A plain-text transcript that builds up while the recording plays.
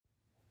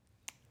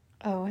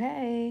Oh,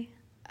 hey.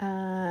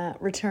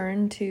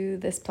 Return to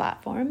this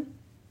platform.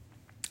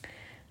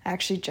 I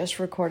actually just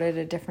recorded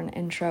a different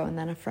intro and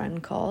then a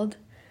friend called.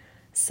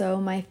 So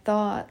my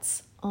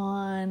thoughts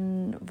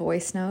on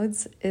voice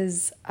notes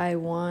is I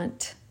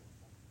want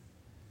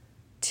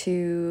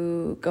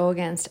to go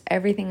against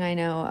everything I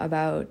know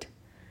about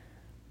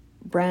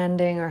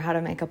branding or how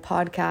to make a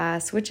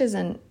podcast, which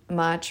isn't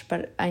much,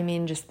 but I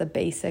mean just the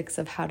basics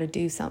of how to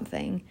do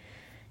something.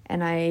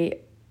 And I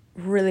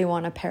really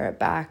want to pare it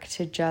back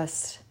to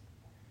just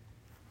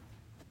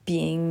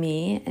being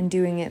me and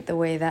doing it the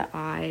way that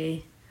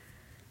I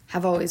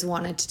have always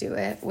wanted to do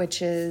it,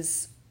 which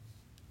is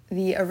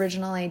the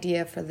original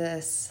idea for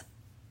this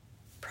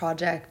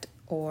project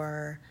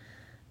or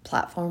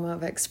platform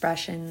of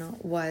expression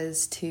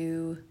was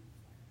to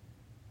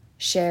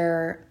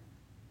share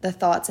the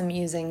thoughts and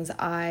musings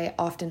I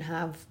often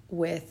have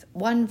with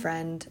one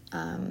friend,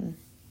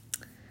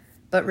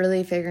 but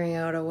really figuring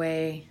out a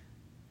way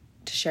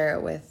to share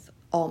it with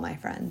all my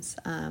friends,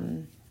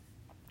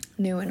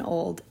 new and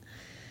old.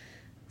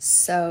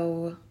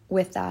 So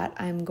with that,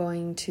 I'm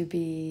going to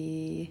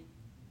be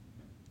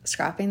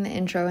scrapping the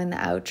intro and the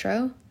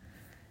outro.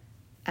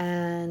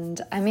 And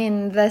I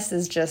mean, this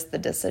is just the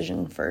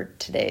decision for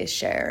today's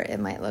share. It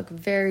might look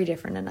very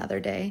different another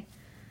day,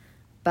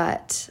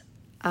 but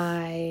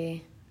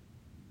it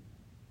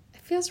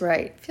feels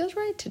right. It feels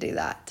right to do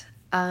that.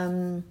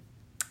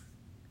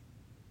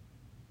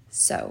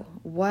 So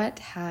what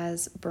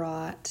has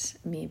brought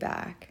me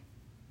back?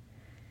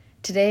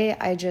 Today,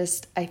 I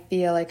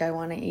feel like I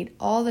want to eat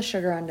all the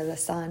sugar under the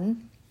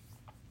sun.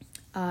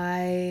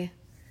 I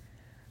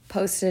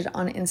posted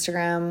on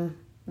Instagram,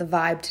 the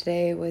vibe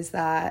today was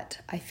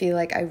that I feel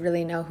like I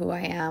really know who I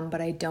am, but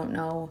I don't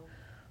know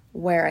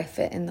where I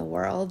fit in the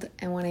world.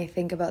 And when I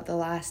think about the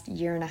last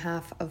year and a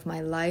half of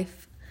my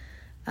life,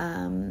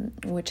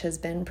 which has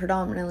been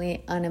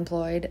predominantly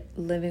unemployed,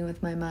 living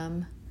with my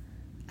mom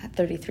at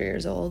 33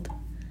 years old,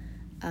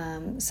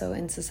 so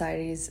in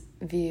society's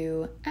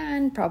view,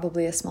 and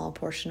probably a small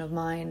portion of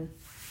mine,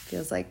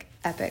 feels like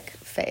epic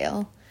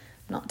fail,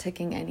 not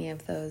ticking any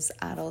of those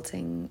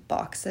adulting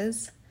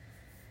boxes.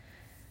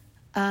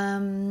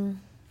 When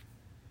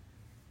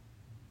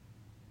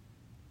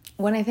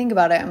I think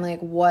about it, I'm like,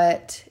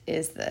 what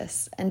is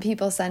this? And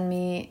people send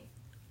me,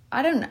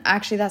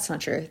 actually that's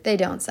not true. They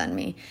don't send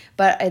me,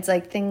 but it's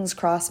like things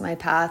cross my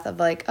path of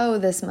like, oh,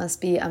 this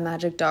must be a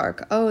magic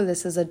dark. Oh,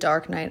 this is a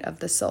dark night of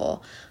the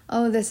soul.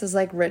 Oh, this is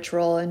like Rich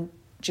Roll and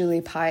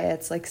Julie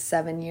Pyatt's like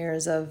 7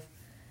 years of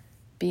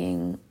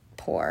being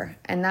poor.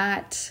 And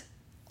that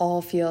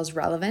all feels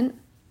relevant.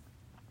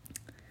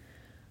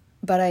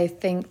 But I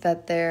think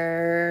that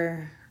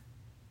there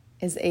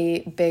is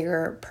a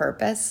bigger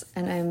purpose.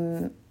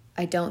 And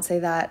I don't say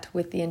that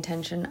with the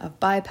intention of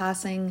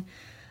bypassing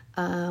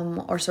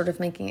or sort of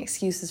making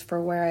excuses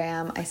for where I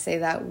am. I say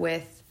that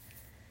with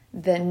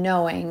the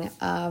knowing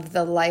of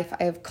the life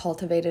I have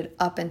cultivated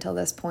up until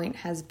this point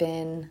has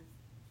been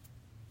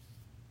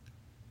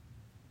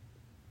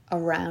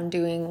around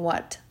doing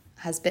what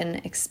has been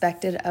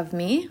expected of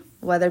me,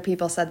 whether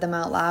people said them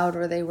out loud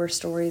or they were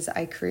stories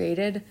I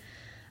created,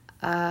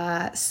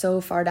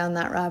 so far down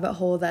that rabbit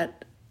hole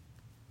that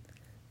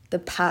the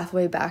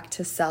pathway back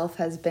to self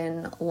has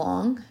been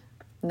long,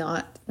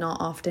 not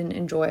often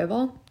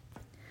enjoyable.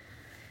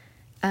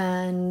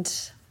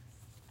 And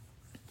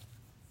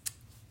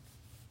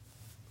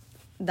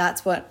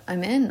that's what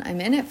I'm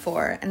in it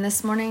for. And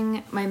this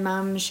morning, my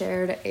mom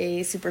shared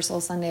a Super Soul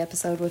Sunday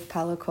episode with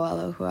Paulo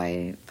Coelho, who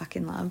I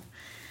fucking love,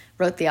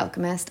 wrote The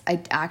Alchemist.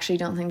 I actually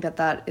don't think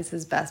that is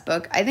his best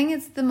book. I think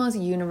it's the most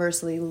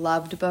universally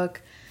loved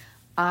book.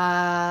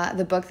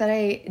 The book that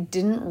I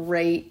didn't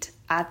rate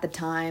at the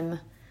time,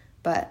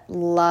 but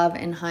love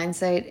in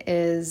hindsight,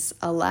 is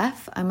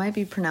Aleph. I might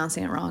be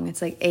pronouncing it wrong.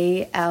 It's like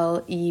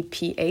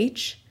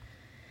Aleph.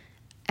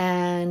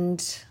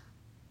 And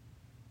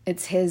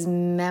it's his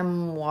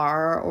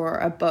memoir or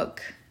a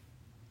book.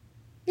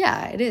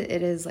 Yeah, it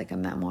is like a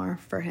memoir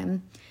for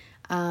him.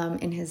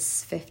 In his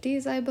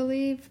 50s, I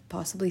believe,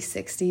 possibly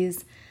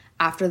 60s,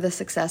 after the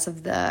success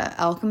of The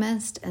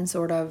Alchemist and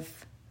sort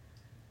of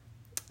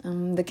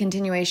the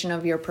continuation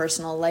of your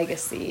personal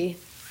legacy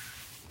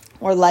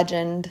or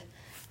legend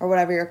or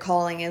whatever your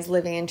calling is,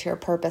 living into your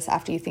purpose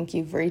after you think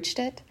you've reached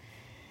it.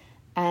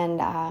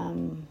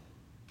 And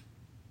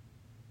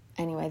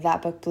anyway,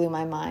 that book blew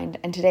my mind.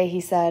 And today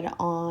he said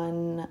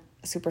on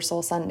Super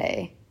Soul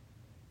Sunday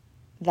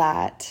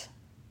that,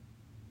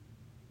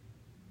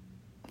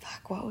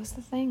 what was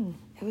the thing?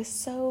 It was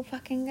so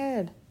fucking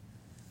good.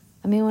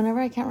 I mean, whenever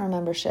I can't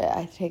remember shit,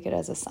 I take it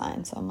as a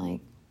sign. So I'm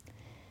like,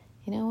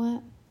 you know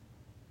what?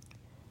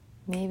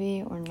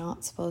 Maybe we're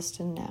not supposed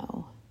to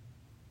know.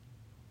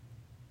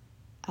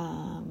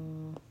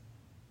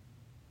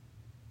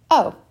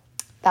 Oh,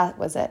 that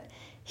was it.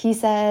 He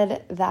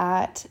said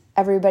that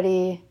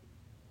everybody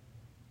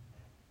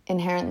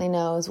inherently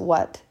knows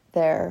what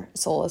their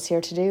soul is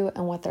here to do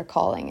and what their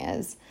calling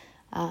is.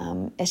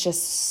 It's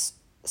just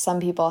some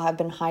people have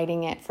been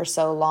hiding it for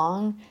so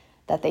long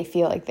that they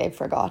feel like they've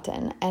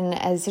forgotten. And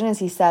as soon as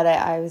he said it,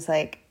 I was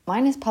like,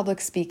 mine is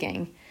public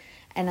speaking.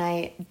 And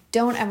I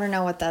don't ever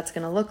know what that's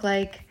going to look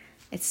like.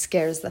 It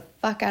scares the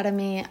fuck out of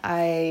me.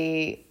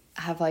 I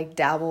have like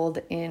dabbled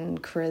in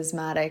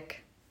charismatic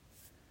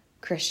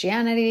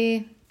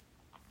Christianity,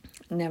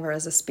 never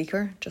as a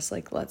speaker, just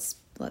like let's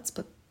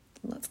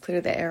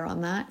clear the air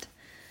on that.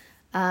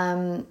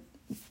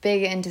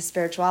 Big into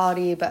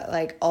spirituality, but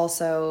like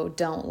also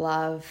don't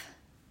love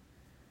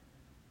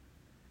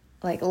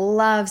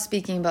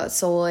speaking about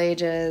soul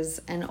ages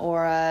and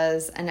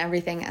auras and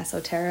everything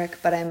esoteric,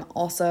 but I'm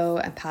also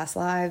in past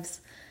lives.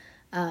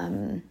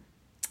 But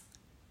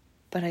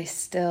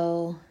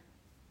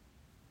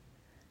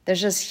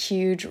there's just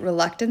huge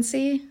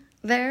reluctancy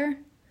there.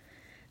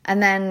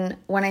 And then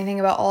when I think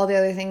about all the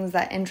other things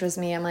that interest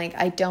me, I'm like,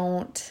 I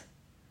don't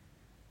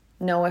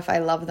know if I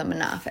love them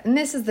enough. And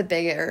this is the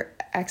bigger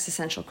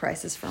existential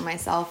crisis for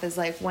myself, is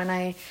like when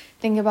I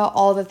think about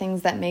all the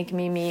things that make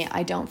me me,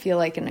 I don't feel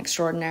like an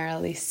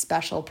extraordinarily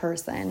special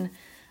person.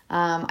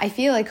 I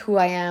feel like who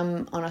I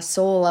am on a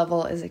soul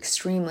level is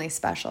extremely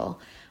special.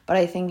 But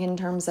I think in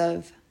terms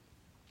of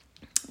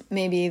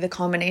maybe the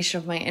combination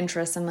of my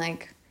interests,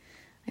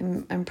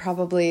 I'm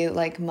probably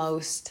like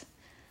most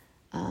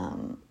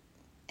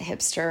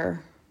hipster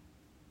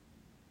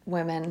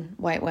women,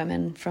 white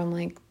women from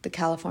like the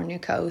California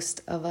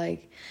coast of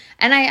like,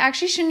 and I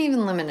actually shouldn't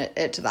even limit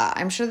it to that.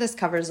 I'm sure this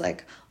covers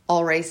like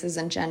all races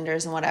and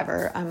genders and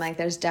whatever. I'm like,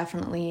 there's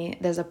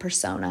a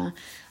persona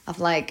of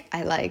like,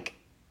 I like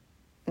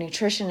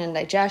nutrition and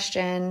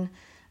digestion.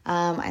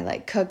 I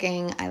like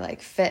cooking. I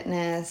like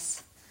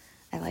fitness.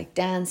 I like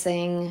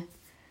dancing.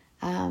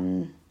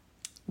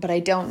 But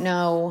I don't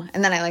know.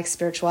 And then I like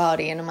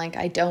spirituality, and I'm like,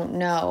 I don't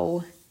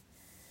know.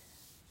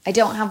 I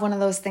don't have one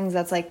of those things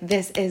that's like,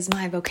 this is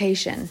my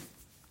vocation.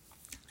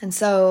 And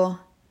so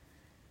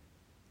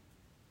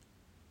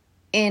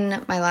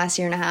in my last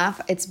year and a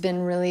half, it's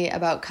been really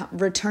about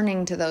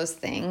returning to those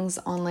things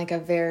on like a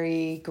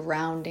very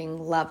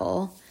grounding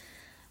level.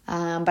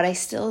 But I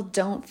still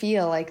don't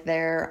feel like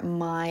they're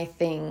my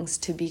things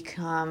to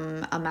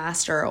become a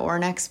master or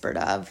an expert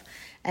of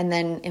and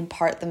then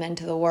impart them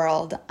into the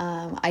world.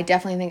 I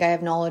definitely think I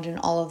have knowledge in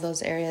all of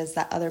those areas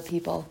that other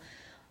people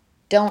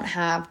don't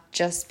have,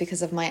 just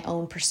because of my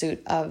own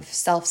pursuit of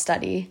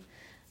self-study.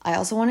 I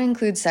also want to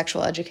include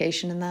sexual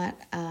education in that.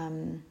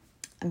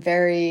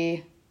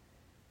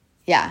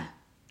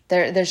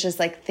 There's just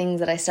like things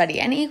that I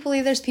study. And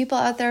equally, there's people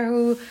out there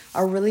who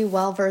are really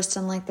well-versed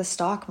in like the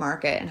stock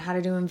market and how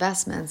to do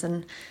investments.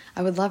 And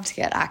I would love to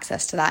get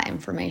access to that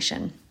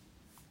information.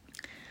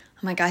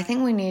 I'm like, I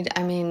think we need,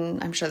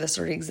 I'm sure this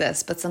already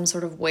exists, but some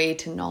sort of way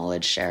to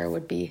knowledge share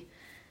would be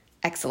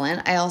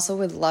excellent. I also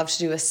would love to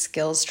do a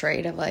skills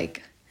trade of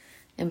like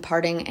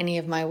imparting any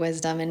of my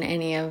wisdom and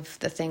any of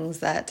the things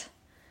that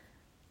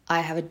I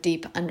have a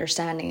deep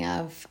understanding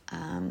of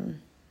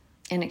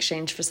in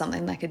exchange for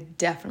something that could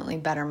definitely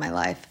better my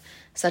life,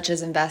 such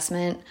as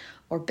investment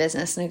or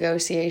business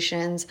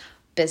negotiations,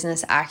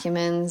 business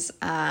acumen,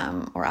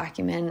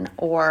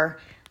 or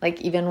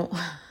like even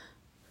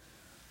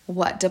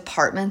what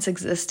departments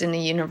exist in a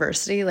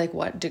university, like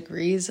what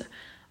degrees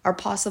are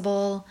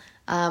possible,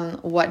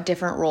 what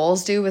different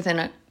roles do within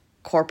a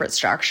corporate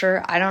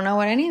structure. I don't know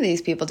what any of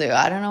these people do.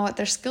 I don't know what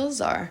their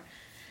skills are.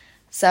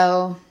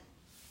 So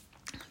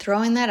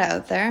throwing that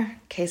out there in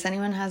case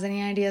anyone has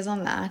any ideas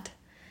on that.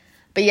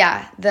 But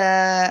yeah,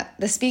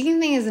 the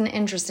speaking thing is an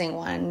interesting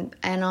one.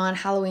 And on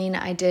Halloween,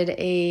 I did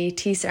a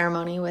tea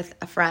ceremony with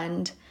a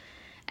friend.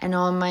 And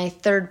on my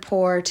third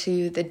pour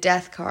to the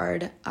death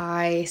card,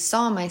 I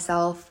saw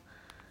myself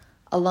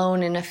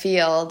alone in a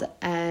field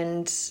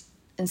and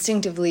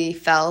instinctively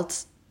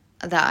felt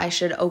that I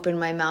should open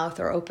my mouth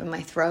or open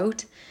my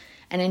throat.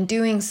 And in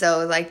doing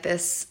so, like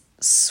this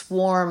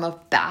swarm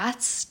of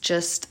bats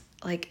just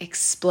like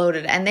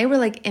exploded. And they were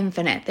like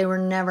infinite. They were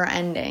never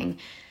ending.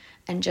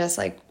 And just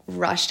like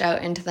rushed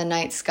out into the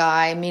night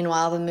sky.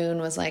 Meanwhile, the moon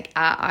was like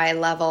at eye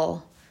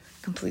level,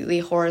 completely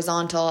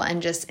horizontal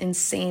and just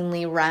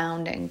insanely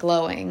round and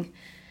glowing.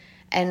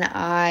 And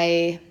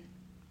I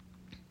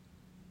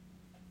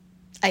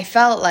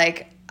felt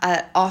like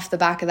off the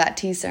back of that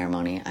tea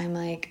ceremony, I'm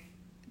like,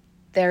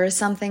 there is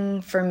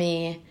something for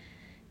me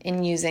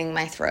in using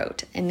my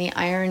throat. And the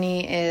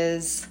irony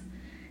is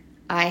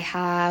I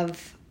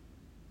have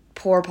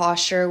poor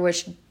posture,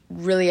 which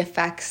really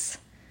affects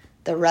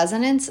the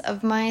resonance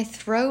of my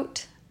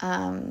throat.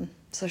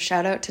 So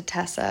shout out to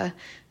Tessa,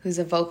 who's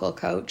a vocal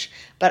coach.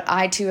 But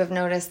I too have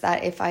noticed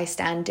that if I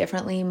stand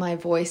differently, my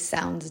voice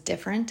sounds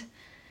different.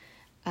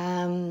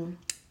 I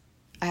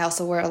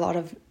also wear a lot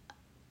of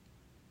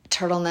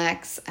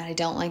turtlenecks and I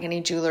don't like any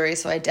jewelry.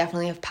 So I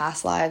definitely have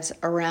past lives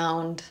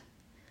around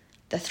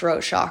the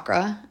throat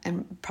chakra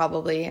and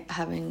probably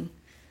having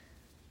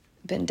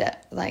been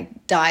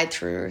died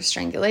through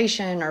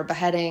strangulation or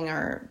beheading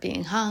or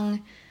being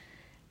hung.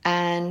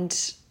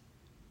 And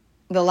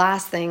the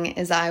last thing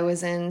is I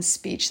was in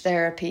speech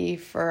therapy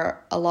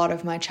for a lot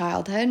of my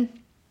childhood,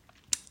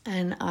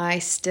 and I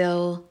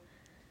still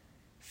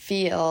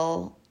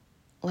feel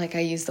like I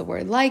use the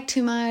word like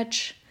too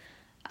much,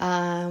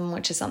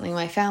 which is something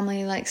my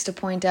family likes to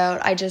point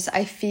out. I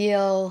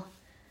feel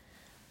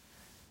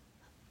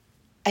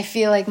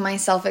like my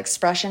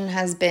self-expression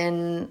has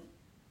been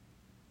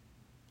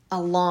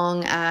a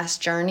long ass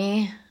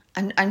journey.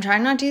 I'm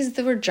trying not to use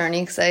the word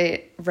journey because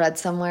I read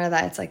somewhere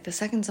that it's like the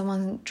second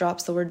someone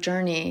drops the word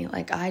journey,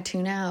 like I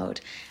tune out,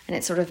 and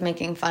it's sort of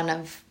making fun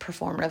of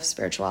performative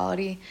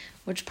spirituality,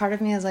 which part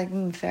of me is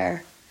like,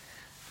 fair.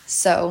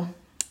 So,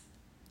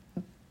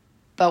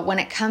 but when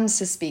it comes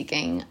to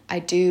speaking,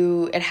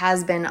 it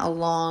has been a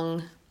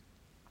long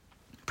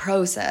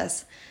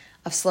process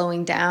of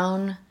slowing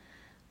down,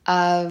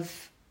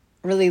 of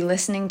really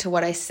listening to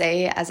what I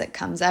say as it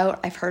comes out.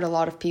 I've heard a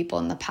lot of people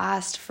in the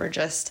past for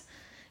just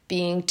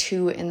being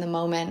too in the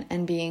moment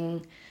and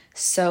being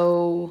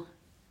so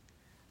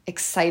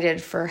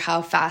excited for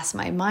how fast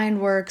my mind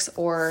works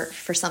or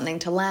for something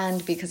to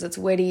land because it's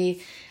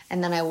witty,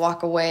 and then I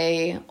walk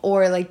away,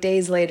 or like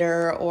days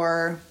later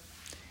or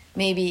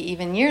maybe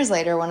even years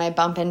later when I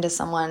bump into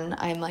someone,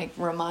 I'm like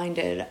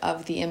reminded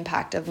of the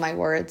impact of my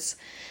words.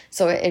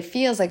 So it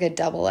feels like a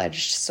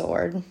double-edged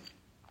sword.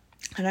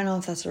 I don't know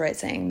if that's the right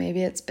saying.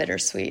 Maybe it's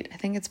bittersweet. I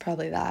think it's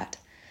probably that.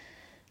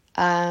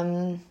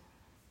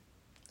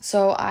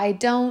 So I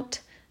don't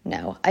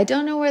know. I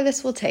don't know where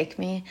this will take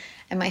me.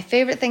 And my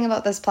favorite thing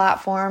about this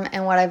platform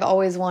and what I've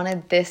always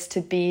wanted this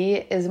to be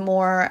is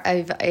more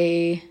of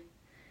a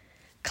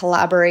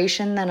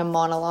collaboration than a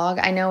monologue.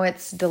 I know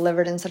it's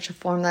delivered in such a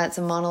form that it's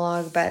a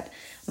monologue, but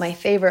my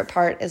favorite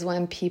part is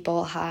when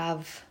people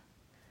have,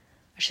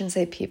 I shouldn't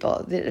say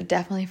people,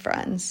 definitely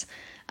friends.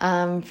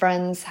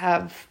 Friends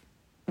have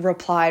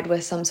replied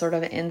with some sort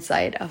of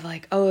insight of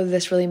like, oh,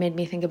 this really made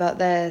me think about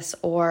this,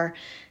 or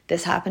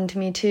this happened to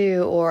me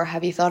too, or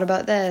have you thought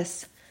about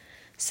this?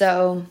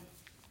 So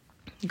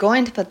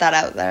going to put that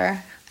out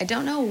there. I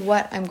don't know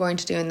what I'm going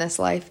to do in this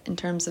life in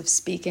terms of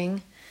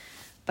speaking,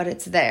 but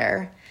it's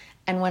there.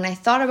 And when I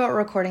thought about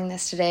recording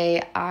this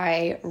today,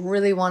 I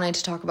really wanted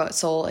to talk about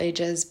soul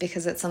ages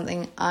because it's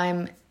something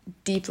I'm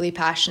deeply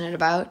passionate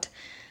about.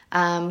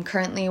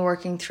 Currently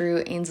working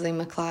through Ainsley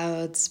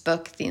MacLeod's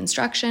book, The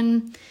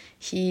Instruction.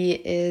 He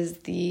is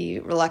the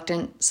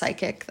reluctant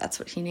psychic, that's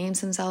what he names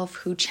himself,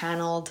 who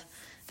channeled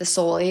the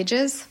soul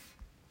ages.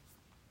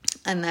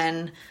 And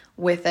then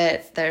with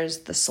it, there's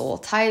the soul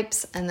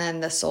types and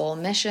then the soul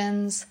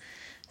missions.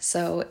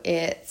 So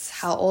it's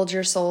how old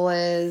your soul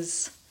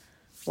is,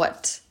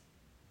 what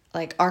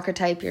like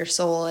archetype your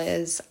soul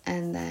is,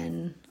 and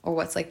then, or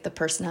what's like the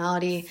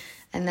personality,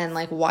 and then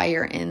like why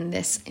you're in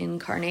this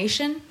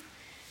incarnation.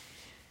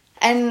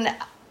 And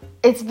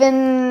it's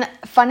been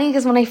funny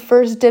because when I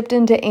first dipped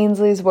into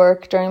Ainsley's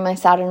work during my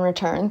Saturn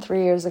return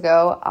 3 years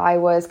ago, I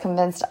was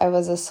convinced I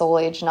was a soul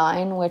age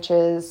 9, which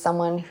is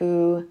someone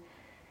who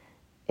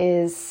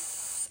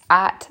is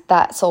at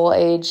that soul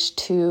age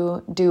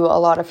to do a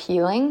lot of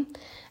healing.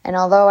 And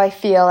although I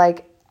feel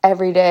like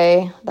every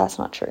day, that's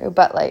not true,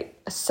 but like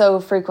so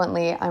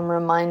frequently I'm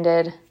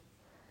reminded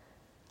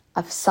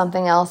of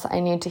something else I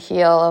need to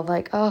heal, of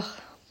like, oh,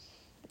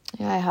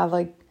 yeah, I have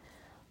like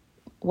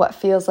what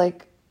feels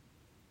like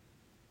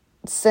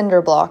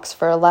cinder blocks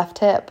for a left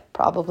hip,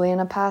 probably in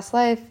a past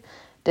life,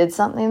 did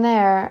something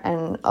there,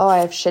 and oh, I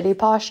have shitty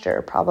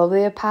posture,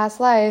 probably a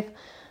past life.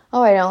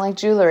 Oh, I don't like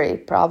jewelry,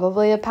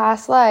 probably a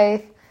past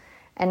life.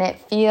 And it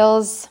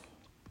feels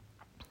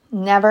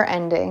never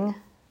ending,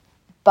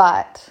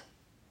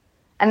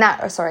 and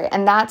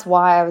that's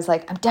why I was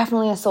like, I'm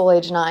definitely a soul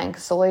age 9,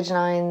 because soul age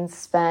 9s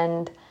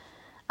spend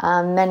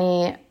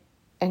many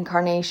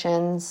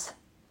incarnations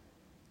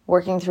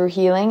working through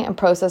healing and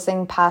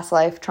processing past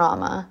life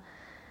trauma.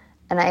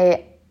 And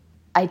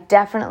I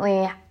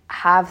definitely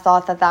have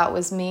thought that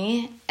was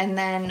me. And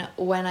then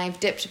when I've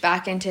dipped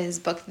back into his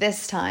book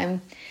this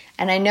time,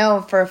 and I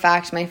know for a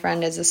fact my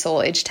friend is a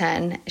soul age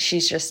 10,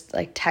 she's just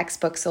like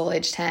textbook soul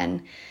age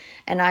 10.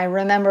 And I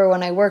remember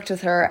when I worked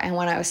with her and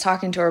when I was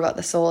talking to her about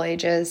the soul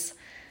ages,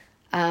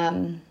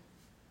 I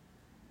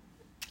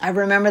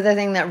remember the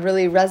thing that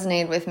really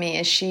resonated with me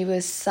is she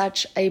was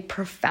such a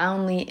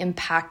profoundly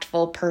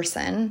impactful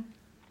person.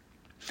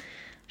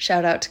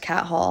 Shout out to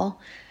Kat Hall.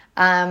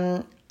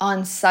 On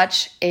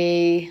such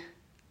a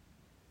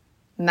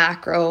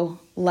macro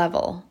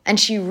level. And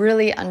she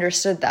really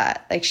understood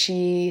that. Like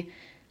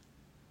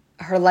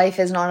her life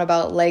is not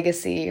about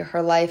legacy.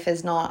 Her life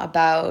is not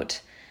about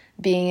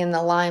being in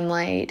the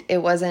limelight.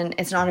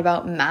 It's not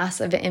about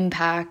massive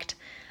impact.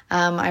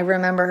 I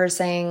remember her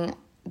saying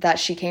that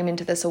she came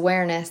into this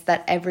awareness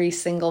that every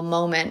single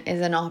moment is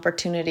an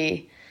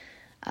opportunity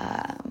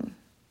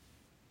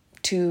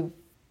to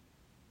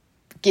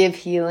give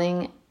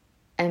healing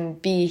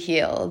and be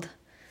healed.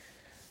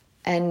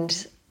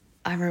 And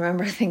I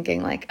remember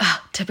thinking like,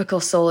 typical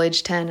soul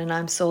age 10 and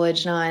I'm soul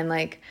age 9.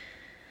 Like,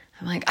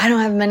 I'm like, I don't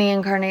have many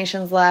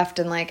incarnations left.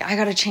 And like, I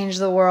got to change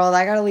the world.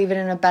 I got to leave it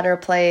in a better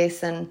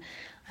place. And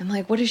I'm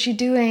like, what is she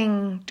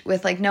doing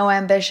with like no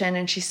ambition?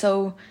 And she's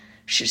so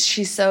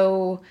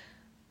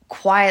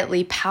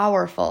quietly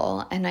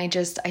powerful. And I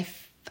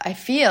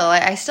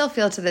I still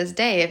feel to this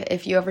day,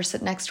 if you ever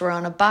sit next to her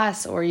on a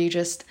bus or you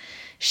just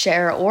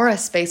share aura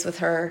space with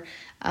her,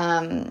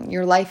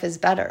 your life is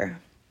better.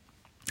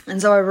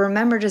 And so I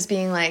remember just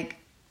being like,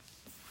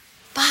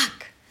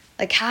 fuck,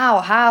 like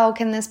how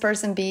can this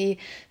person be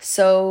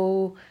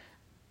so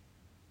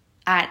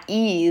at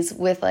ease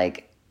with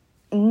like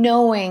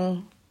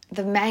knowing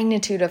the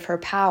magnitude of her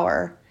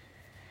power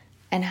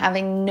and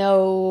having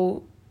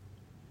no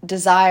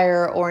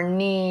desire or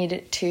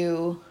need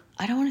to,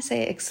 I don't want to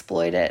say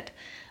exploit it,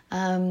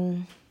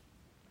 to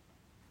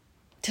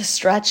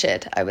stretch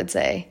it, I would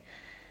say.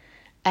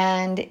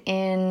 And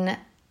in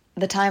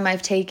the time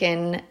I've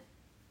taken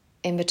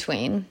in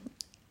between,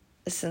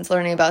 since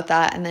learning about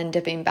that and then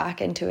dipping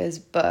back into his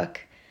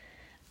book,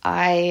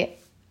 I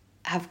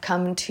have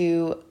come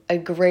to a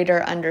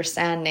greater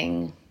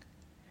understanding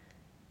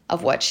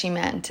of what she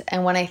meant.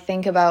 And when I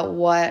think about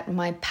what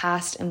my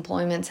past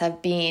employments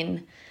have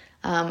been,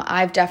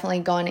 I've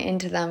definitely gone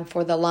into them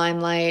for the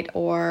limelight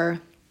or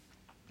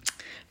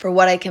for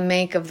what I can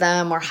make of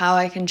them or how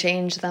I can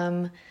change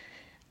them.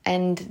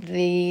 And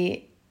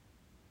the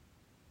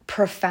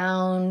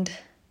profound,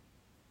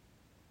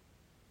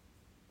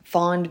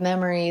 fond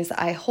memories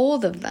I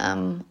hold of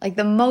them, like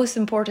the most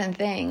important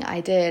thing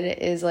I did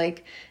is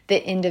like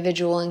the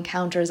individual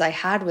encounters I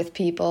had with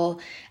people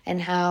and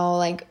how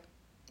like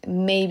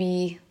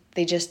maybe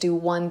they just do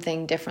one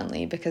thing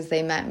differently because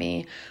they met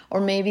me, or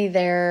maybe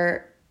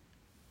they've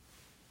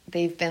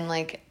been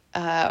like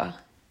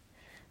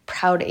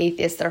proud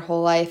atheists their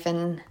whole life,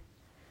 and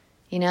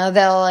you know,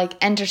 they'll like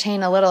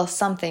entertain a little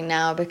something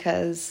now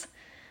because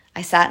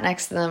I sat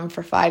next to them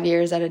for 5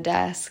 years at a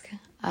desk.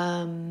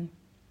 And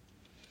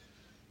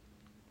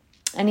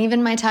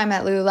even my time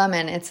at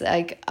Lululemon, it's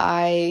like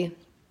I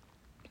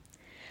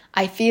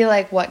feel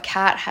like what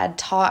Kat had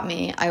taught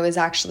me, I was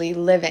actually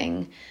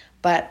living,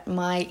 but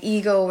my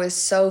ego was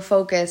so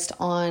focused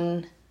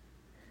on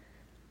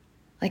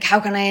like, how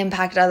can I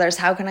impact others?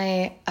 How can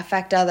I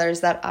affect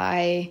others, that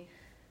I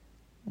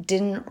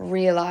didn't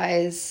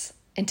realize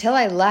until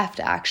I left,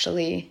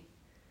 actually,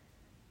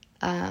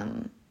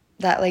 that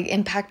like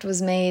impact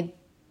was made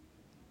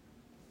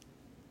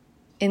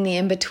in the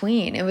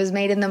in-between. It was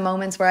made in the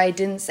moments where I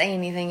didn't say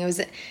anything.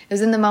 It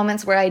was in the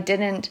moments where I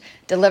didn't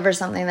deliver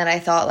something that I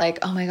thought like,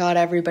 oh my God,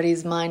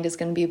 everybody's mind is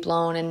going to be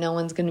blown and no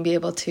one's going to be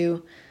able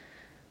to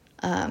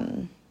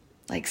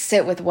like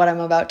sit with what I'm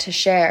about to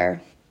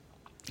share.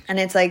 And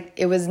it's like,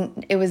 it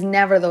was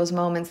never those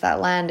moments that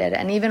landed.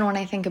 And even when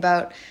I think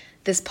about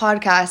this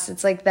podcast,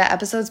 it's like the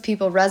episodes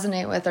people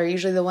resonate with are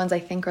usually the ones I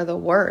think are the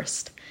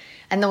worst.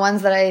 And the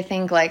ones that I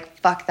think like,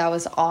 fuck, that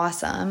was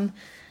awesome.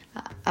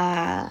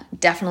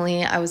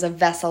 Definitely I was a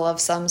vessel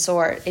of some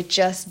sort. It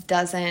just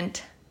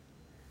doesn't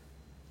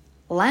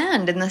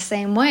land in the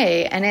same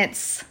way. And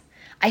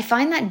I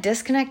find that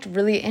disconnect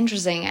really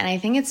interesting. And I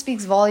think it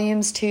speaks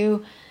volumes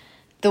to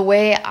the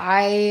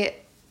way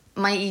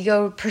my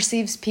ego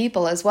perceives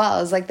people as well.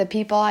 As like the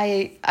people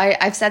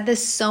I've said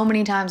this so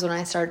many times when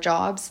I start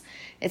jobs.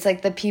 It's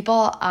like the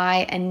people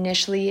I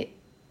initially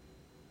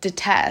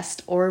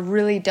detest or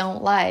really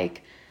don't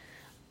like,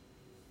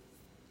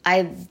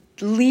 I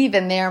leave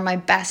and they're my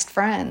best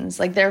friends.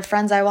 Like they're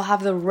friends I will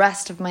have the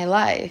rest of my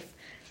life.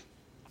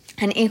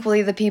 And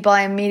equally the people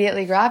I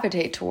immediately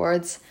gravitate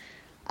towards,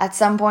 at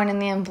some point in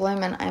the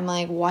employment, I'm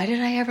like, why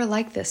did I ever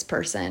like this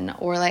person?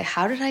 Or like,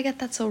 how did I get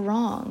that so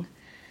wrong?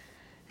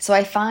 So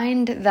I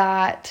find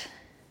that,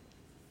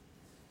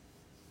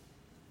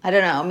 I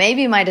don't know,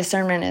 maybe my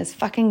discernment is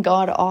fucking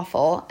god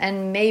awful,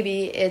 and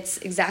maybe it's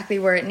exactly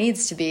where it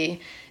needs to be,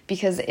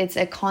 because it's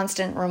a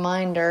constant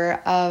reminder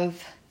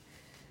of,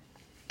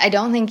 I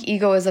don't think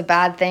ego is a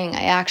bad thing.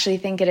 I actually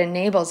think it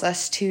enables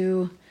us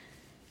to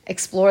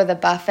explore the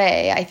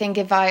buffet. I think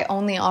if I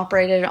only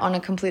operated on a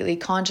completely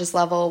conscious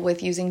level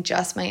with using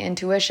just my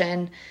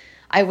intuition,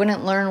 I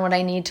wouldn't learn what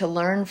I need to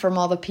learn from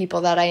all the people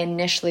that I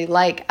initially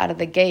like out of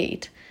the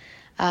gate.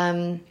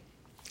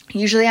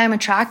 Usually I'm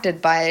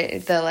attracted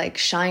by the like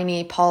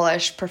shiny,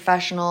 polished,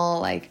 professional,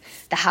 like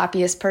the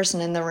happiest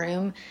person in the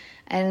room.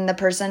 And the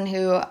person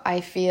who I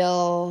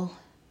feel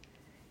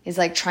is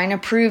like trying to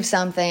prove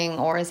something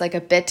or is like a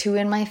bit too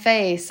in my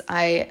face,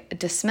 I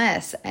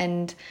dismiss.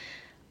 And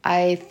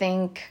I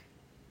think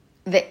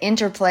the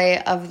interplay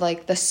of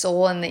like the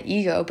soul and the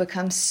ego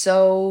becomes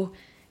so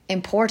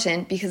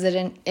important because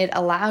it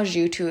allows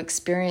you to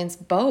experience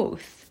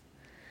both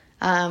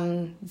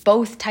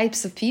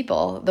types of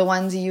people, the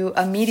ones you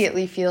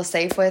immediately feel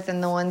safe with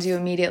and the ones you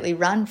immediately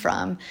run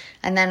from.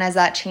 And then as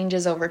that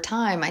changes over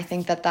time, I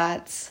think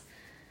that's,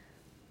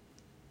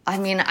 I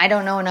mean, I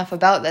don't know enough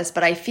about this,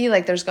 but I feel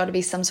like there's got to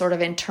be some sort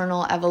of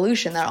internal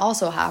evolution that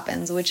also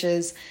happens, which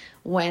is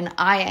when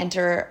I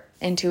enter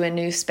into a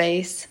new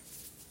space,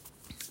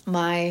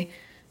 my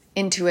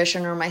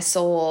intuition or my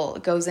soul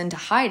goes into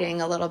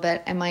hiding a little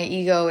bit, and my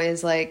ego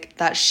is like,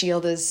 that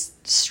shield is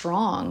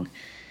strong.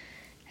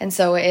 And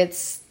so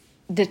it's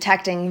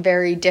detecting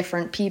very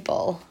different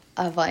people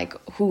of like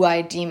who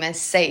I deem as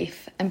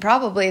safe, and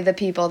probably the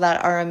people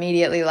that are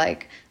immediately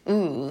like,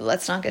 ooh,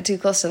 let's not get too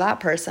close to that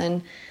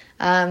person.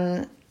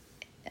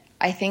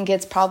 I think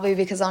it's probably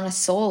because on a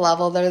soul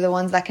level, they're the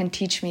ones that can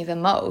teach me the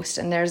most.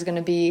 And there's going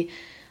to be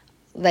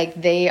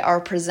like, they are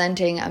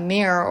presenting a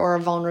mirror or a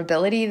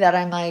vulnerability that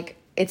I'm like,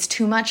 it's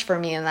too much for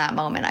me in that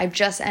moment. I've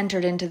just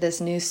entered into this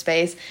new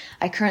space.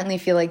 I currently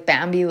feel like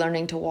Bambi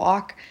learning to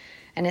walk.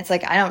 And it's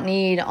like, I don't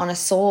need on a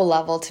soul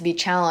level to be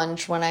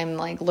challenged when I'm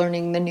like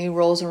learning the new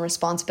roles and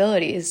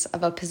responsibilities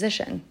of a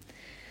position.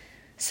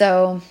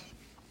 So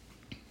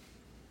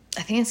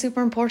I think it's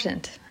super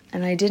important.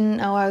 And I didn't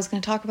know I was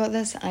going to talk about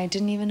this. And I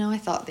didn't even know I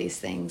thought these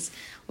things,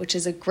 which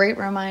is a great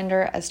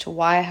reminder as to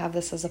why I have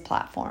this as a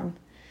platform.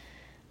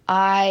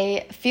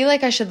 I feel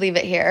like I should leave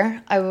it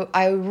here.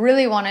 I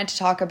really wanted to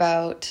talk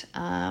about,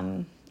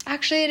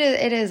 actually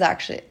it is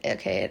actually,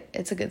 okay,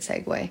 it's a good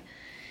segue,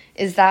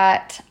 is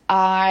that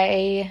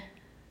I'm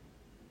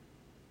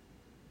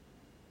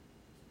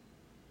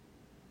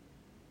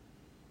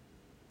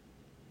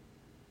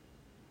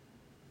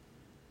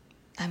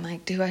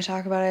like, do I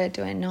talk about it?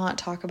 Do I not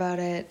talk about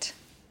it?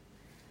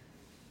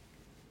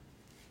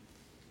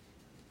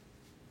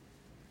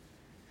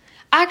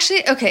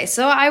 Actually, okay,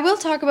 so I will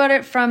talk about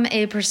it from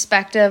a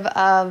perspective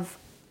of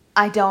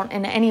I don't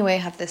in any way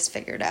have this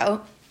figured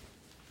out.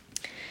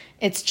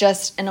 It's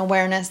just an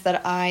awareness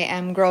that I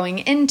am growing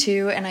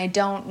into, and I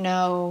don't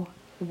know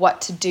what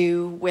to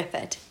do with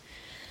it.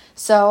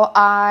 So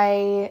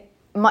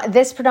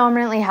this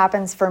predominantly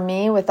happens for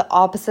me with the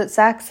opposite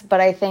sex,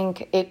 but I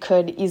think it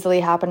could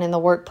easily happen in the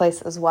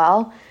workplace as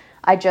well.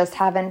 I just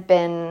haven't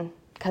been,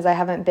 because I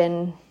haven't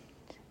been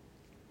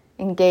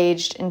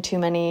engaged in too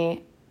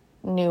many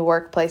new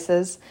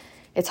workplaces.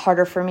 It's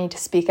harder for me to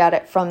speak at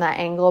it from that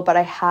angle, but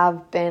I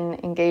have been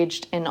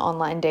engaged in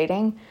online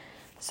dating.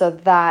 So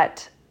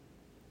that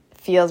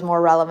feels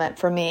more relevant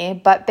for me.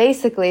 But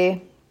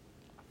basically,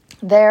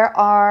 there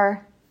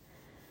are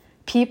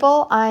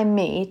people I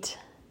meet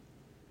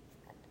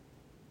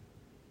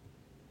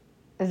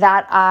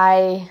that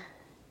I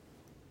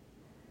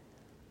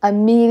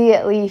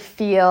immediately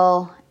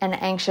feel an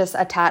anxious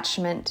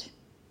attachment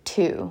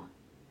to.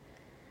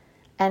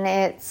 And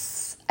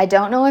I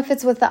don't know if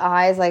it's with the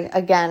eyes. Like,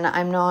 again,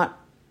 I'm not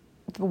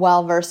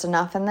well versed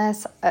enough in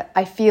this.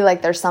 I feel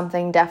like there's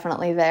something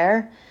definitely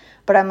there.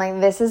 But I'm like,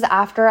 this is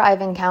after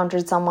I've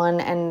encountered someone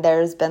and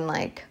there's been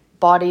like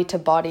body to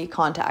body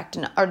contact,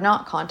 or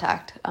not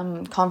contact,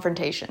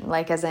 confrontation.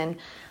 Like, as in,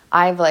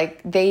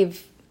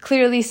 they've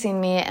clearly seen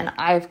me and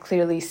I've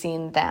clearly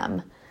seen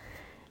them.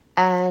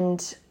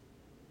 And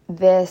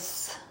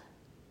this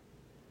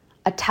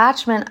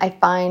attachment I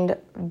find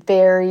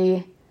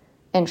very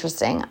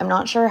interesting. I'm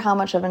not sure how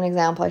much of an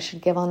example I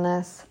should give on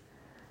this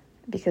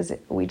because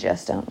we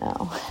just don't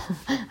know.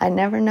 I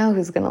never know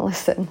who's going to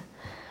listen.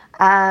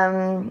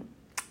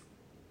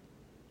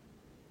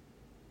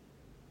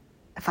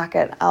 Fuck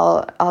it.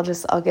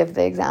 I'll give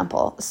the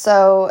example.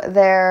 So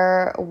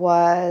there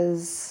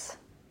was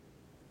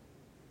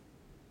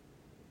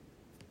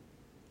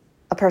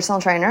a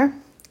personal trainer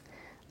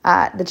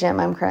at the gym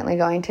I'm currently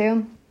going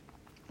to,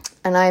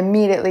 and I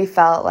immediately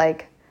felt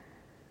like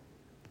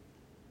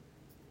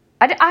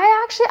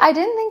I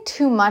didn't think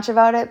too much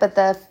about it, but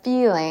the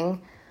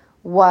feeling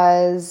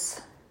was,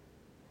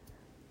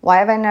 why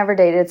have I never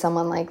dated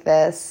someone like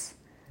this?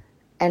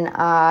 And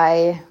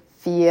I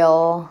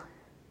feel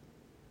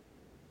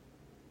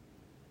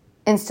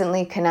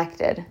instantly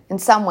connected in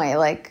some way,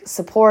 like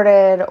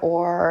supported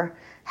or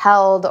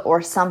held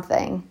or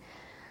something.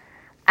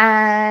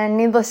 And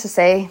needless to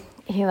say,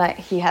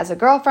 he has a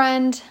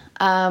girlfriend,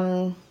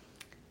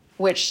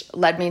 which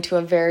led me to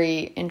a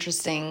very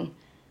interesting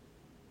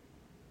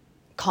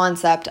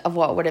concept of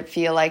what would it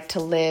feel like to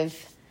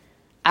live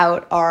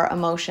out our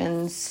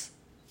emotions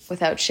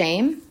without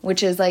shame,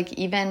 which is like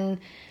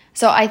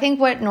so I think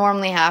what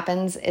normally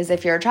happens is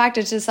if you're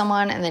attracted to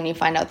someone and then you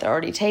find out they're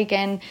already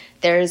taken,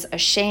 there's a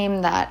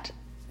shame that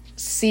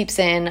seeps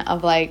in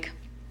of like,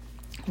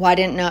 why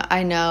didn't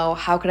I know?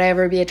 How could I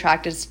ever be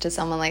attracted to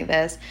someone like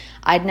this?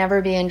 I'd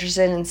never be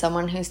interested in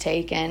someone who's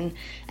taken.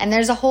 And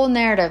there's a whole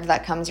narrative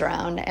that comes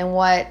around. And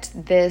what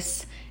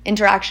this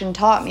interaction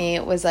taught me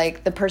was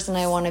like, the person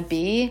I want to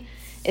be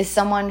is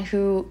someone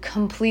who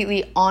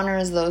completely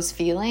honors those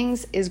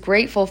feelings, is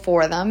grateful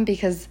for them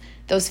because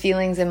those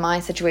feelings in my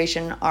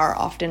situation are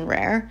often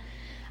rare,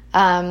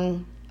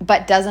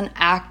 but doesn't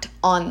act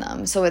on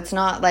them. So it's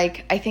not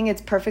like, I think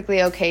it's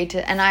perfectly okay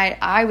to, and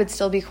I would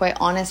still be quite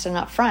honest and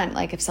upfront.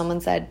 Like if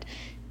someone said,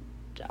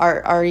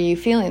 are you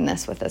feeling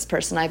this with this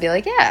person? I'd be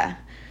like, yeah,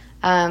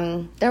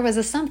 there was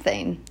a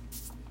something.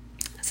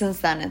 Since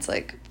then it's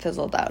like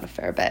fizzled out a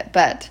fair bit,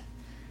 but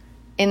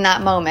in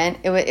that moment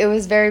it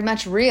was very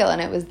much real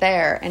and it was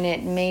there, and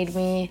it made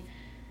me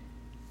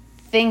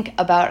think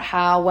about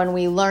how when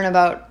we learn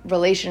about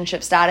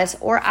relationship status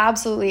or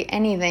absolutely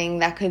anything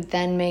that could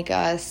then make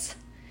us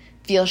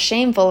feel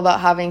shameful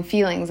about having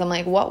feelings, I'm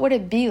like, what would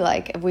it be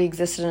like if we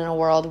existed in a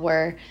world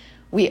where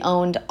we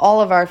owned all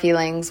of our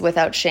feelings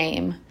without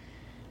shame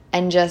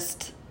and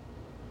just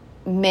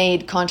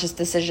made conscious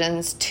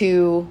decisions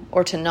to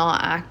or to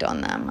not act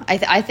on them?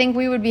 I think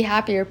we would be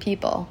happier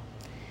people.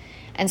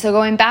 And so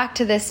going back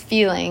to this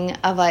feeling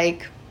of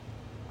like,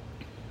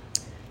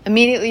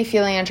 immediately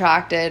feeling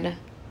attracted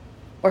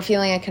or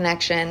feeling a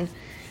connection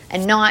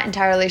and not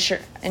entirely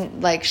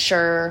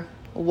sure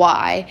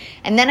why.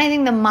 And then I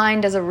think the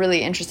mind does a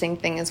really interesting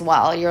thing as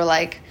well. You're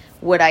like,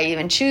 would I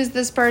even choose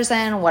this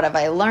person? What have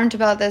I learned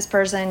about this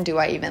person? Do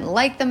I even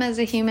like them as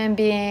a human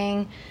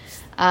being?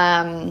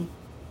 I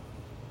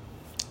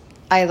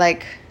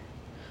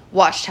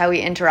watched how he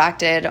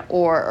interacted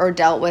or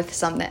dealt with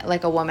something,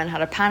 like a woman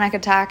had a panic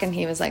attack and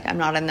he was like, I'm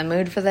not in the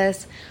mood for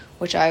this,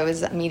 which I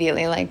was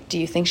immediately like, do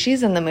you think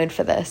she's in the mood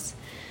for this?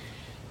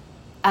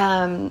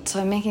 So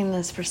I'm making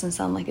this person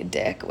sound like a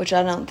dick, which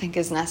I don't think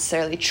is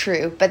necessarily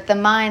true. But the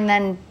mind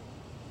then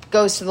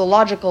goes to the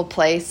logical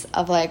place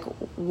of like,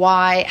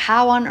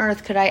 how on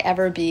earth could I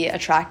ever be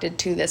attracted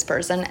to this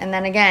person? And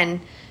then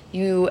again,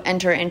 you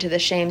enter into the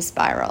shame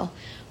spiral.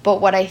 But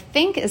what I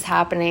think is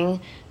happening,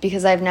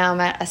 because I've now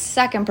met a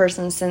second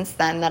person since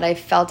then that I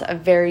felt a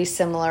very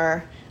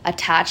similar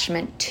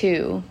attachment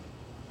to,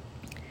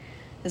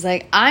 is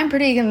like, I'm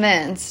pretty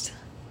convinced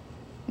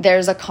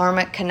there's a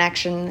karmic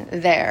connection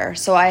there.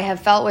 So I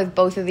have felt with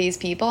both of these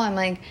people, I'm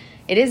like,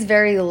 it is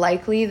very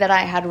likely that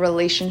I had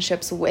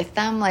relationships with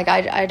them. Like,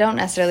 I don't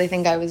necessarily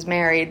think I was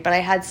married, but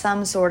I had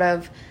some sort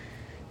of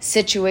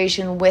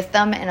situation with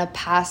them in a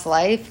past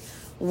life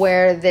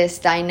where this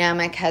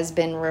dynamic has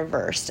been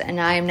reversed. And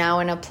I am now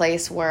in a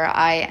place where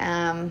I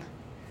am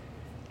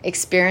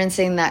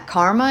experiencing that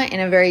karma in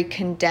a very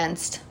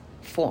condensed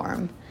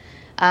form.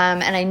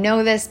 And I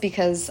know this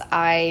because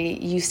I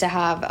used to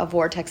have a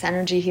vortex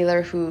energy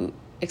healer who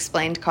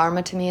explained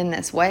karma to me in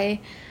this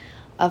way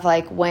of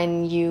like,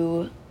 when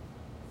you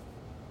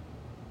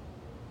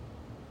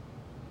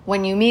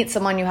meet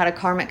someone you had a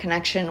karmic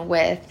connection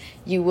with,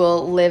 you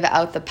will live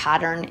out the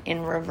pattern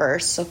in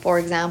reverse. So for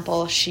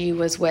example, she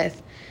was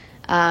with,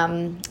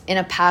 in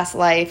a past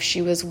life,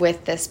 she was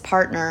with this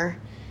partner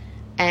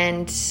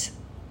and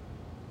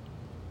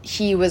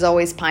he was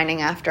always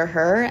pining after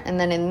her. And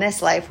then in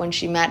this life, when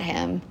she met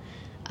him,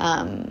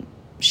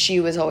 she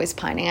was always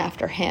pining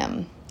after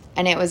him.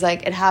 And it was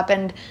like, it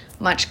happened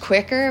much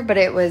quicker, but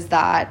it was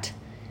that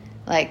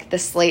like the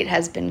slate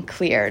has been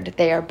cleared.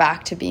 They are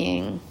back to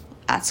being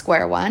at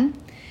square one.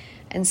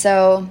 And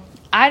so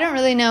I don't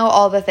really know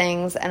all the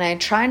things, and I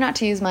try not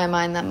to use my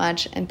mind that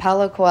much. And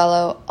Paulo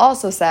Coelho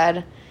also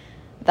said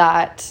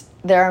that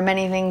there are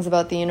many things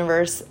about the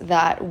universe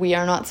that we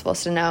are not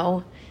supposed to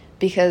know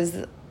because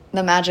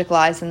the magic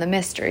lies in the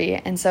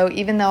mystery. And so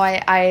even though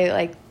I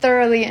like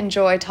thoroughly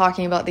enjoy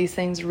talking about these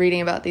things,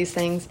 reading about these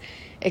things,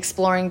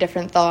 exploring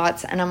different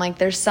thoughts, and I'm like,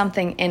 there's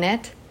something in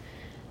it,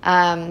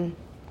 I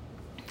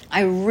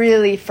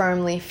really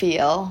firmly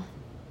feel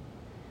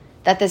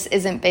that this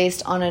isn't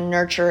based on a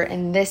nurture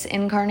in this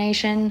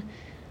incarnation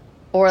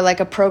or like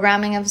a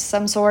programming of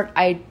some sort.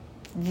 I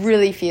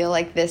really feel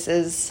like this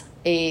is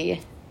a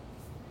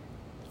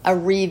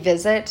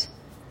revisit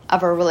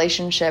of a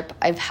relationship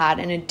I've had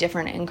in a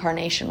different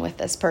incarnation with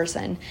this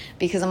person,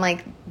 because I'm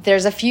like,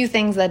 there's a few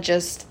things that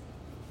just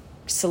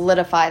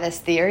solidify this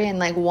theory. And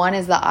like, one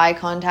is the eye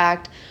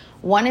contact.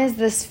 One is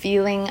this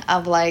feeling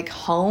of like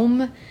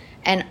home,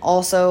 and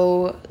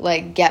also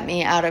like, get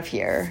me out of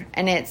here.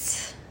 And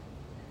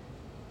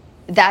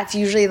that's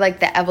usually like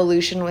the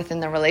evolution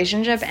within the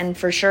relationship. And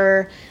for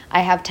sure,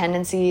 I have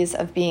tendencies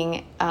of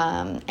being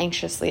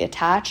anxiously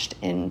attached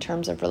in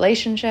terms of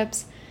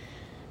relationships.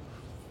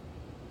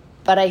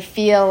 But I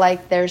feel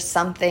like there's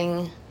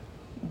something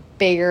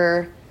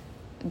bigger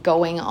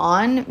going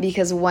on,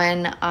 because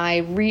when I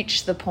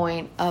reach the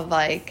point of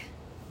like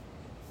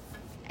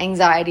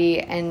anxiety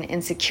and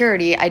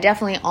insecurity, I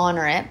definitely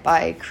honor it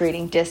by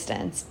creating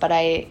distance. But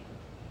I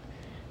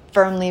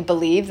firmly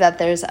believe that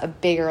there's a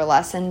bigger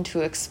lesson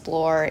to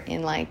explore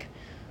in like,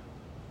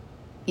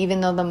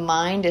 even though the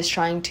mind is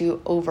trying to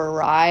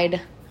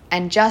override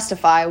and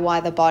justify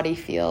why the body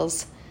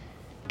feels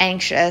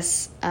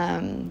anxious,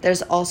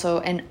 there's also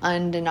an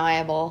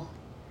undeniable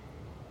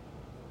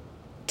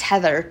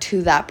tether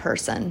to that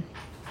person.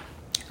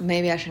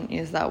 Maybe I shouldn't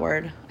use that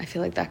word. I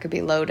feel like that could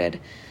be loaded.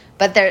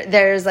 But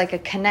there's like a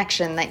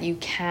connection that you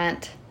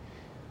can't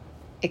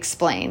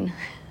explain.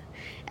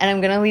 And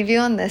I'm going to leave you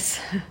on this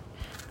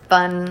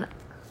fun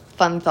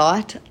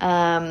thought.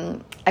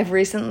 I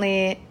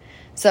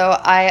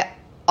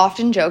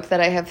often joke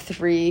that I have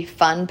 3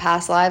 fun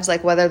past lives,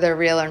 like whether they're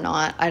real or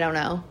not, I don't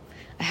know.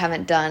 I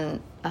haven't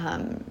done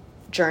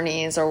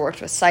journeys or worked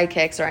with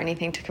psychics or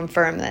anything to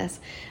confirm this,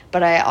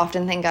 but I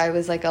often think I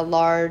was like a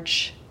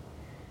large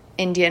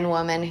Indian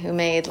woman who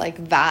made like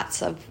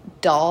vats of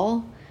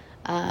dal,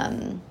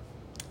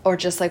 or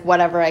just like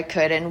whatever I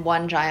could in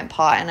one giant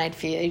pot, and I'd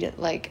feed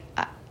like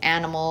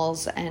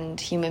animals and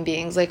human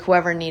beings, like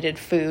whoever needed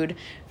food,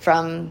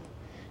 from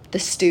the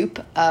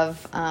stoop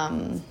of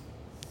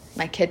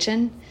my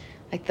kitchen.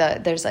 Like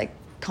there's like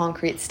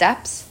concrete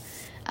steps.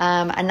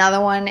 Another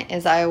one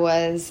is I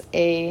was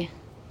a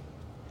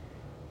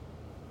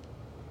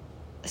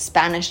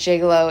Spanish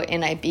gigolo in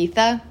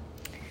Ibiza.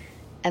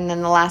 And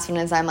then the last one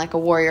is I'm like a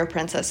warrior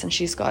princess, and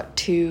she's got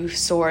 2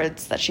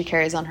 swords that she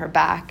carries on her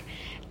back.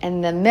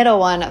 And the middle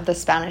one of the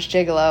Spanish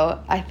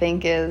gigolo, I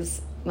think,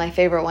 is my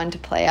favorite one to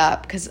play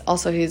up, because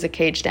also he's a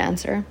cage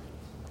dancer.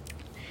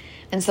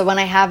 And so when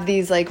I have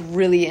these like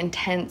really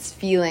intense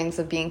feelings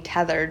of being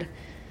tethered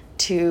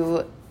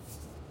to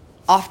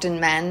often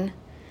men,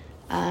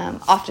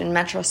 often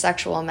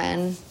metrosexual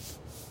men,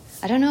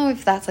 I don't know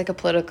if that's like a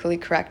politically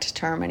correct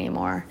term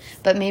anymore,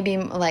 but maybe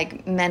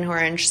like men who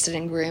are interested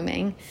in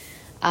grooming,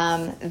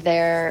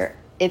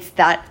 it's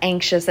that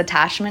anxious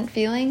attachment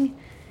feeling.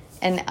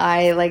 And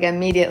I like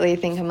immediately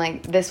think, I'm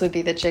like, this would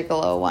be the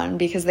gigolo one,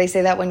 because they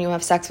say that when you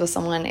have sex with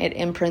someone, it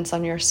imprints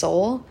on your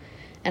soul.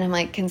 And I'm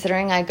like,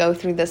 considering I go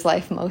through this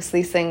life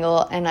mostly single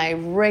and I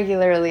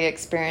regularly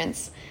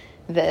experience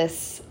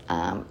this,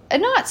 and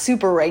not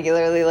super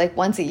regularly, like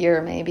once a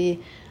year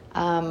maybe,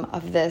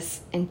 of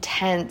this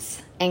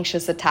intense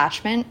anxious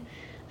attachment,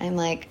 I'm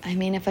like, I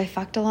mean, if I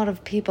fucked a lot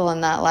of people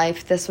in that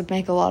life, this would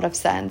make a lot of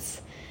sense.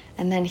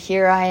 And then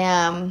here I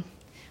am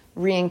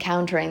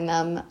re-encountering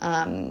them,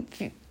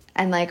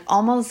 and like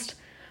almost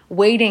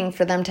waiting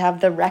for them to have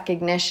the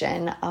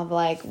recognition of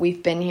like,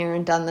 we've been here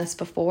and done this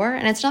before.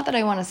 And it's not that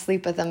I want to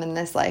sleep with them in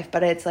this life,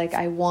 but it's like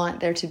I want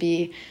there to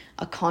be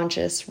a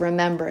conscious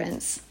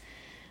remembrance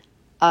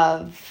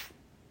of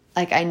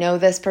like, I know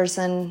this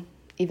person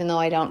even though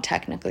I don't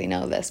technically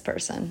know this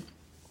person.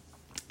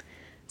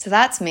 So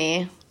that's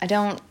me. I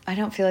don't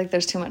feel like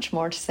there's too much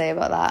more to say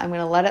about that. I'm going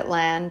to let it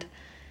land.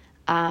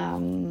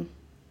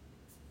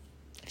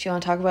 If you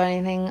want to talk about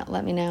anything,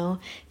 let me know.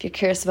 If you're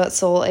curious about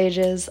soul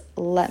ages,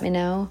 let me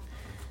know.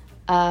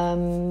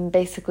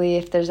 Basically,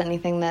 if there's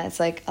anything that's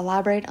like,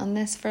 elaborate on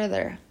this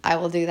further, I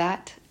will do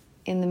that.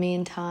 In the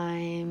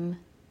meantime,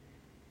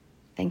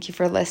 thank you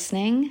for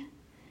listening.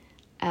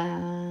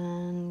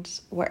 And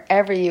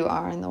wherever you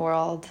are in the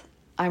world,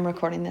 I'm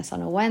recording this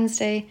on a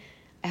Wednesday.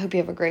 I hope you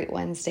have a great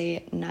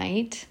Wednesday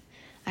night.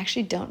 I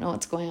actually don't know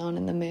what's going on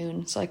in the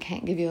moon, so I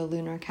can't give you a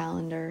lunar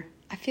calendar.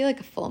 I feel like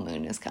a full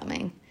moon is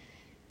coming.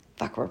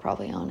 Fuck, we're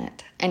probably on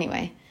it.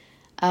 Anyway,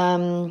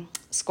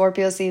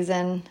 Scorpio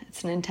season,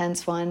 it's an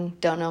intense one.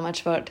 Don't know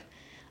much about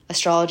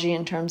astrology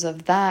in terms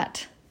of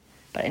that,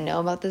 but I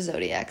know about the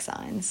zodiac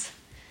signs.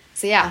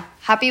 So yeah,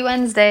 happy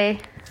Wednesday.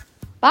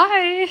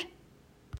 Bye.